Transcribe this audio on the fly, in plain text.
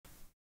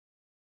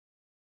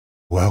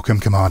Welcome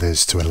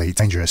Commanders to Elite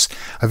Dangerous,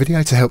 a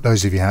video to help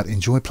those of you out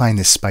enjoy playing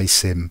this space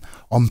sim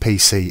on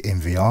PC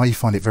in VR. You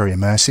find it very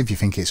immersive, you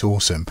think it's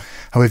awesome.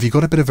 However, you've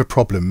got a bit of a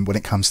problem when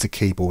it comes to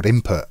keyboard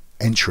input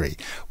entry.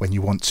 When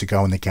you want to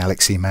go on the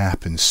Galaxy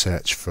map and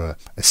search for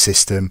a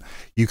system,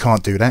 you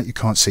can't do that. You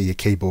can't see your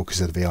keyboard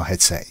because of the VR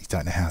headset. You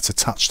don't know how to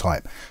touch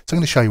type. So I'm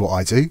going to show you what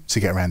I do to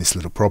get around this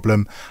little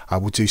problem. I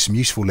will do some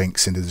useful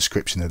links in the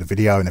description of the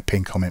video and a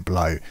pinned comment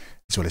below,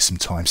 as well as some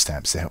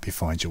timestamps to help you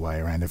find your way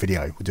around the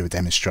video. We'll do a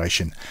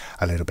demonstration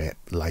a little bit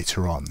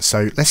later on.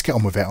 So let's get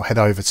on with it. I'll head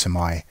over to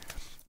my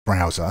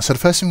browser. So the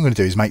first thing we're going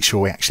to do is make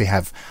sure we actually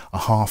have a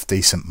half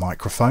decent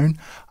microphone.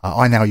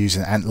 I now use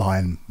an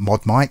Antlion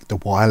mod mic, the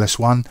wireless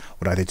one,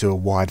 although they do a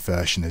wired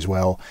version as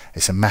well.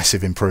 It's a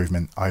massive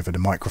improvement over the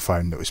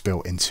microphone that was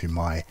built into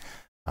my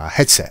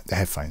headset, the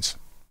headphones.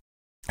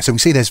 So we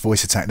see there's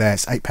voice attack there.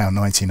 It's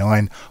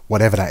 £8.99,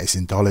 whatever that is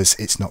in dollars.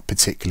 It's not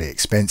particularly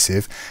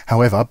expensive.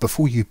 However,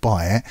 before you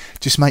buy it,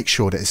 just make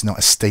sure that it's not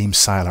a Steam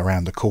sale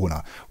around the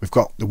corner. We've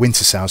got the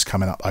winter sales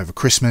coming up over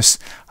Christmas,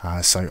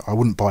 so I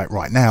wouldn't buy it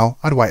right now.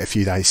 I'd wait a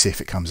few days, see if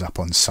it comes up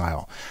on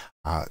sale.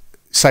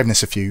 Saving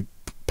us a few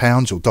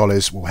pounds or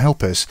dollars will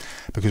help us,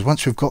 because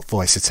once we've got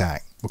voice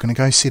attack, we're going to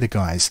go see the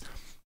guys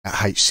at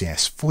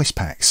HCS Voice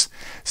Packs.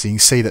 So you can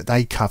see that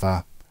they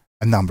cover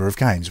a number of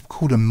games. We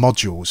call them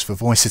modules for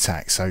voice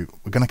attack. So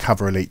we're going to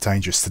cover Elite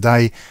Dangerous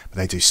today, but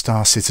they do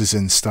Star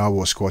Citizen, Star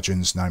Wars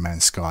Squadrons, No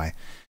Man's Sky,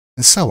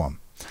 and so on.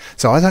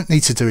 So I don't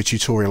need to do a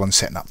tutorial on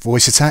setting up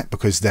voice attack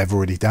because they've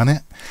already done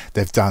it.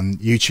 They've done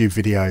YouTube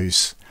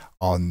videos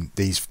on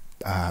these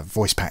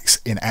voice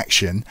packs in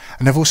action,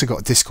 and they've also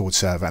got a Discord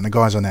server, and the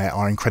guys on there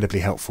are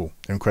incredibly helpful.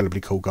 They're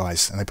incredibly cool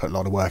guys, and they put a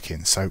lot of work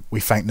in, so we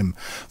thank them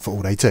for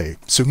all they do.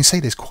 So we can see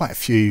there's quite a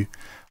few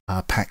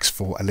packs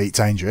for Elite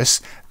Dangerous.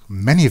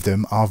 Many of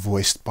them are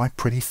voiced by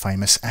pretty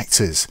famous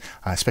actors,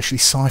 especially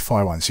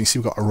sci-fi ones. You see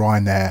we've got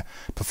Orion there,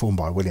 performed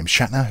by William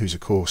Shatner, who's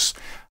of course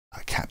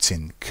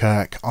Captain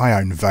Kirk.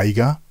 Ione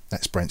Vega,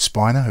 that's Brent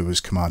Spiner, who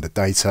was Commander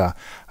Data.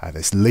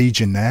 There's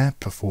Legion there,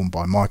 performed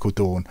by Michael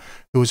Dorn,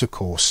 who was of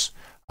course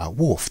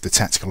Worf, the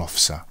tactical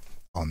officer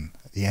on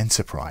the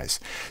Enterprise.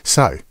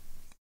 So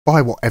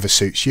buy whatever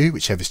suits you,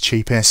 whichever's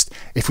cheapest.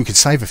 If we could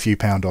save a few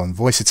pound on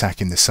voice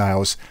attack in the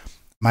sales,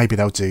 maybe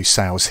they'll do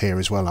sales here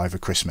as well over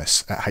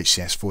Christmas at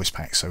HCS Voice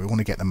Packs. So we want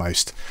to get the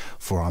most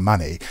for our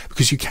money,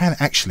 because you can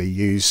actually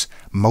use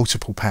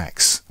multiple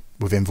packs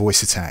within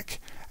Voice Attack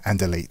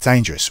and Elite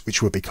Dangerous,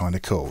 which would be kind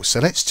of cool.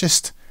 So let's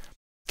just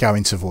go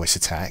into Voice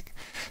Attack.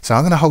 So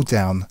I'm going to hold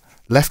down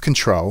left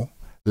control,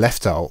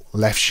 left alt,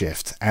 left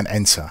shift and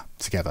enter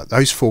together.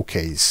 Those four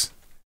keys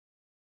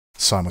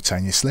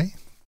simultaneously.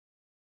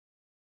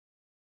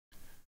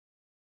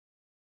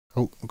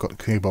 Oh, we've got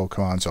the keyboard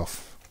commands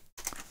off.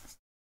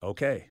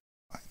 Okay.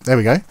 There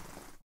we go.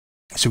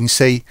 So we can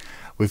see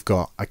we've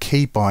got a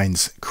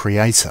keybinds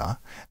creator.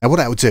 Now what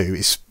that will do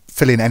is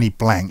fill in any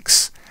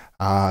blanks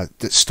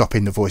that's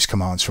stopping the voice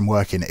commands from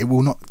working. It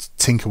will not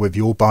tinker with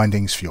your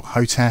bindings for your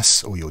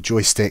HOTAS or your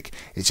joystick.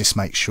 It just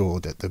makes sure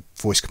that the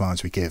voice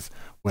commands we give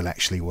will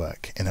actually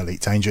work in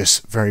Elite Dangerous.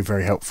 Very,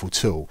 very helpful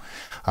tool.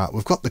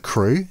 We've got the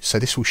crew, so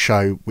this will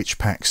show which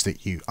packs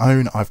that you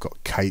own. I've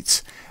got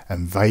Kate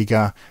and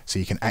Vega, so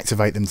you can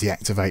activate them,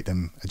 deactivate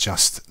them,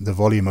 adjust the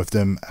volume of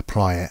them,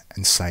 apply it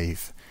and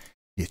save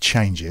your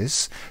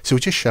changes. So we'll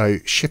just show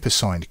ship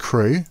assigned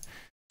crew.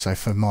 So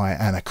for my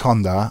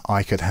Anaconda,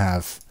 I could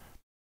have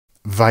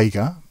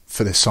Vega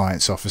for the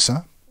science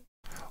officer,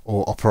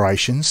 or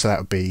operations, so that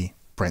would be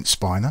Brent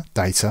Spiner,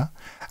 data.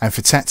 And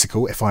for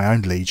tactical, if I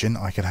owned Legion,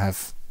 I could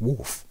have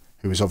Worf,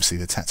 who is obviously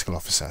the tactical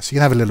officer. So you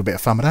can have a little bit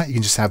of fun with that. You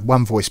can just have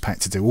one voice pack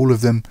to do all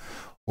of them,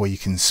 or you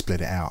can split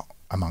it out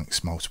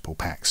amongst multiple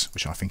packs,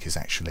 which I think is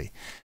actually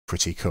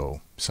pretty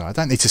cool. So I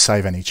don't need to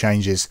save any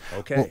changes.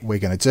 Okay. What we're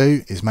going to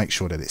do is make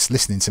sure that it's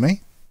listening to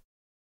me,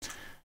 and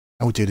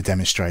we'll do the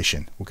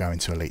demonstration. We'll go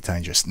into Elite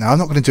Dangerous. Now I'm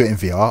not going to do it in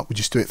VR, we'll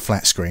just do it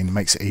flat screen. It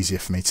makes it easier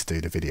for me to do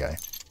the video.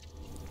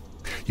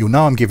 You'll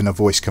know I'm giving a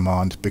voice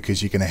command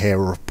because you're going to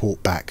hear a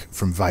report back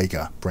from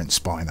Vega, Brent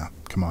Spiner,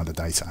 Commander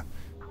Data.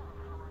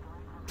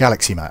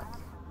 Galaxy map.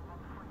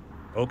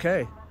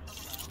 Okay.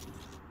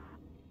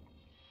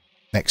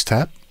 Next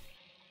tab.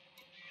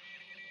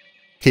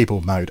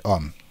 Keyboard mode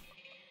on.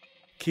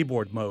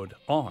 Keyboard mode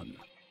on.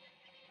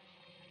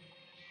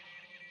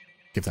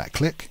 Give that a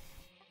click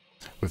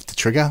with the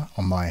trigger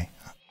on my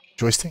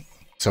joystick.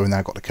 So we've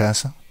now got the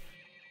cursor.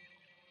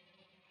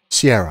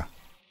 Sierra.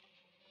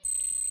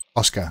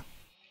 Oscar.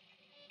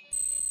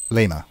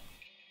 Lima.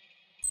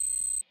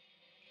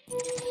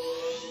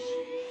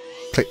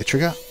 Click the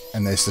trigger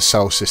and there's the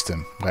Sol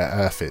system where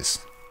Earth is.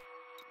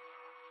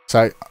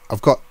 So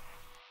I've got,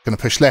 going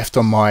to push left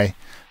on my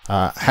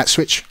hat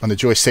switch on the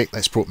joystick.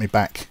 That's brought me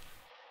back.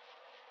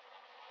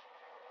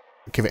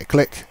 Give it a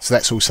click, so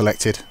that's all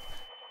selected.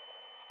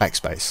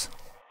 Backspace.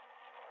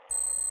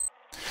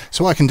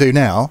 So what I can do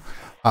now,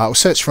 I'll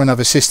search for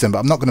another system, but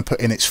I'm not going to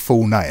put in its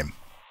full name,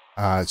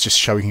 just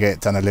so we can get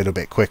it done a little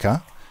bit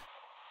quicker.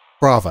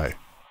 Bravo,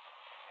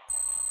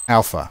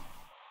 Alpha,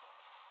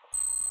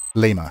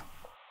 Lima,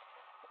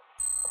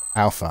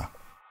 Alpha.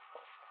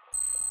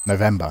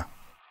 November.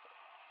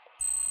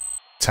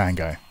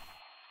 Tango.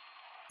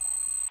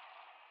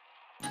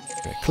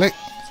 Click.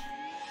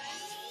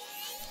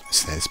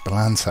 So there's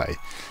Balante.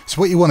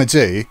 So what you want to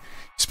do,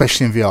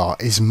 especially in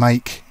VR, is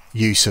make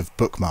use of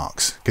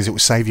bookmarks, because it will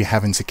save you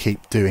having to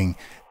keep doing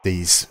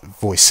these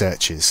voice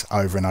searches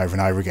over and over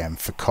and over again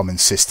for common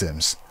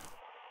systems.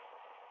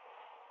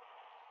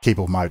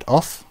 Keyboard mode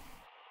off.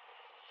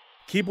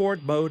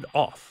 Keyboard mode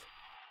off.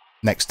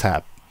 Next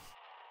tab.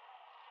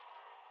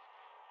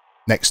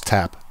 Next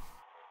tab.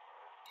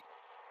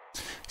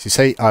 So you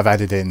see, I've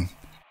added in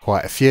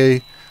quite a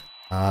few.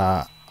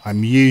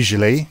 I'm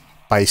usually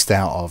based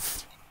out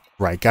of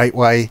Ray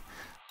Gateway,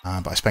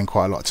 but I spend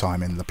quite a lot of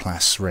time in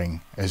Laplace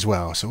Ring as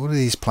well. So all of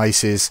these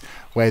places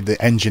where the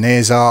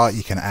engineers are,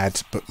 you can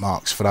add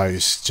bookmarks for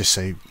those, just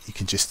so you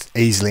can just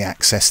easily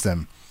access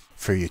them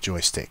through your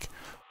joystick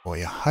or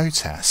your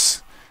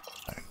HOTAS.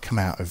 Come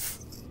out of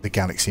the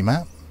Galaxy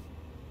map.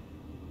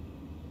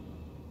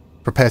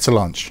 Prepare to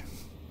launch.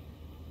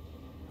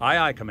 Aye,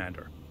 aye,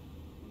 Commander.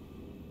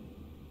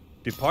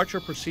 Departure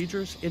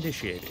procedures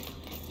initiating.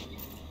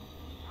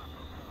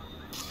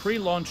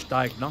 Pre-launch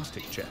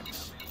diagnostic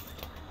checks.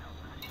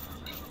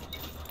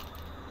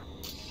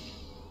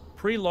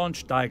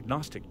 Pre-launch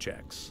diagnostic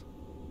checks.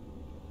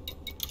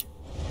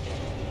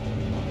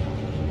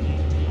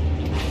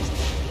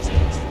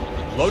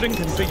 Loading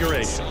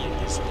configuration.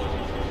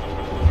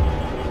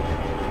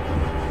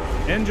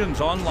 Engines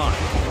online.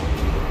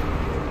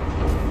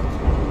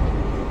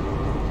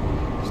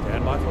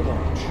 Stand by for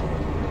launch.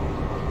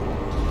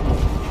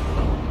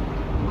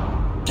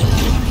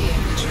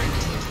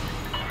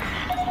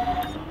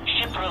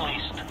 Ship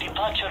released.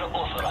 Departure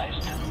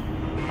authorized.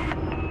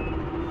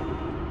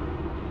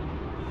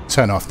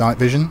 Turn off night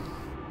vision.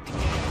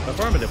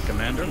 Affirmative,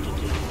 Commander.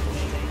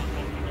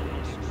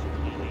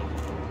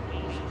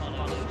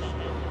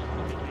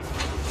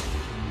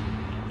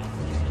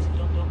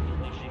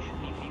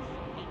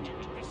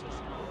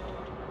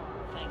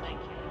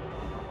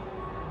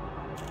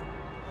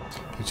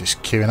 You're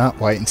just queuing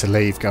up, waiting to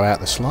leave, go out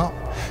the slot.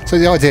 So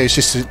the idea is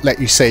just to let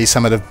you see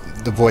some of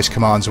the voice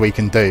commands we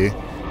can do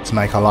to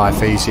make our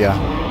life easier.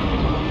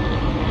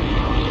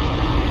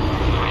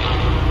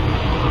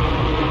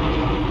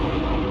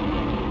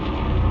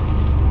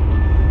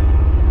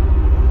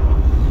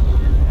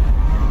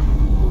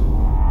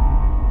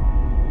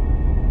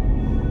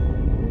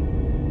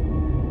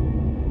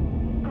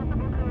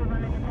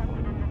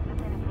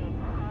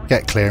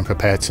 Get clear and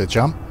prepare to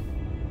jump.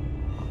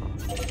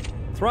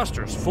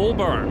 Thrusters full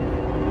burn.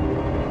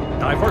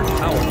 Divert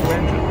power to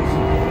engines.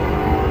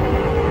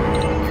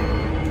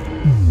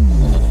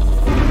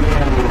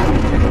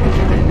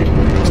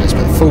 So let's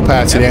put full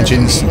power to the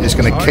engines. It's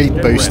going to keep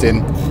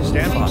boosting.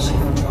 Stand by.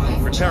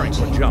 Preparing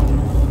for jump.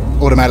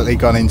 Automatically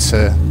gone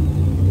into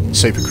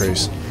Super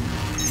Cruise.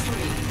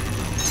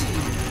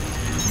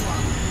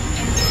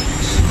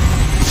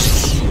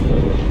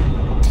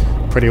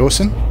 Pretty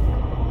awesome.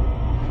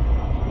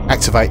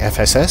 Activate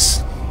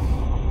FSS.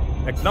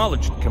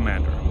 Acknowledged,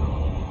 Commander.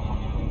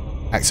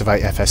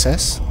 Activate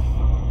FSS.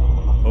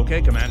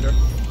 Okay, Commander.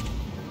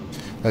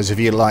 Those of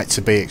you who like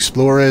to be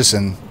explorers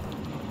and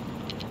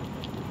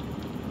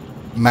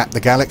map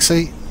the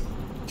galaxy,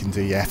 you can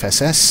do your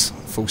FSS,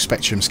 full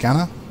spectrum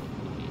scanner.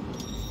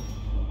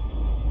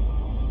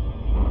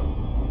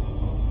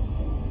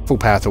 Full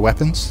power to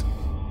weapons.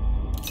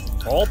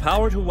 All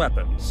power to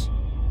weapons.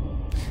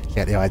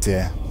 Get the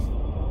idea.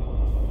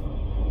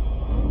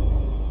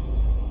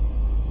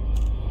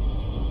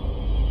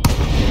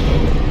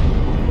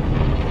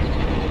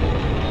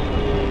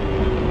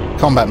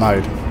 Combat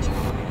mode.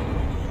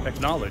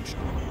 Acknowledged.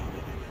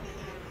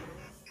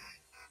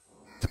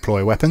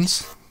 Deploy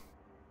weapons.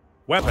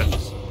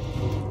 Weapons.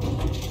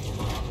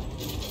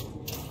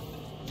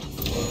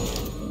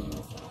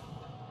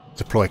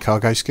 Deploy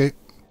cargo scoop.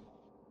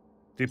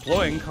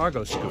 Deploying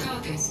cargo scoop.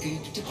 Cargo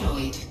scoop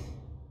deployed.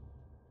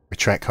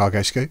 Retract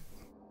cargo scoop.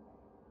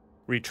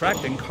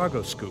 Retracting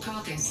cargo scoop.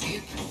 Cargo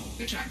scoop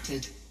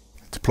retracted.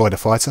 Deploy the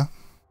fighter.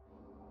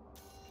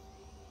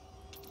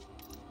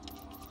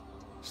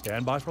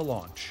 Stand by for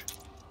launch.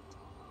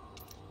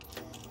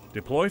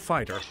 Deploy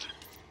fighter.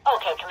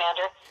 Okay,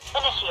 Commander.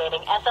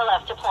 Initiating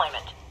SLF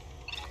deployment.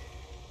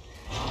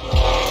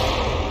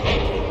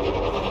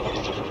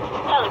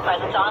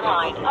 Telepresence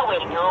online.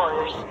 Awaiting your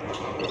orders.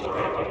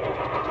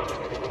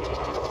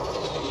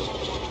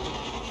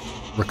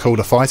 Recall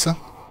the fighter.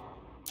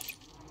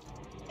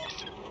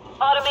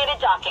 Automated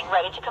docking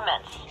ready to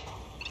commence.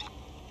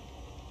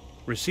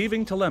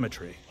 Receiving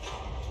telemetry.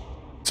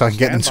 So I can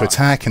get them to Stand by.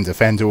 attack and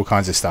defend, all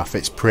kinds of stuff.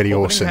 It's pretty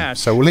Opening awesome. hatch.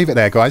 So we'll leave it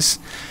there, guys.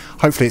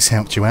 Hopefully it's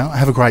helped you out.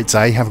 Have a great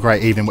day. Have a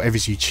great evening. Whatever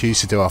you choose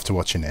to do after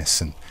watching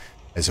this. And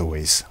as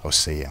always, I'll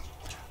see you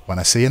when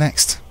I see you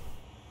next.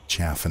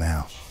 Ciao for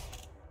now.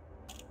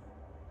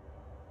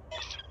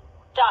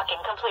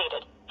 Docking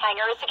completed.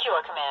 Hangar is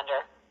secure,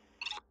 Commander.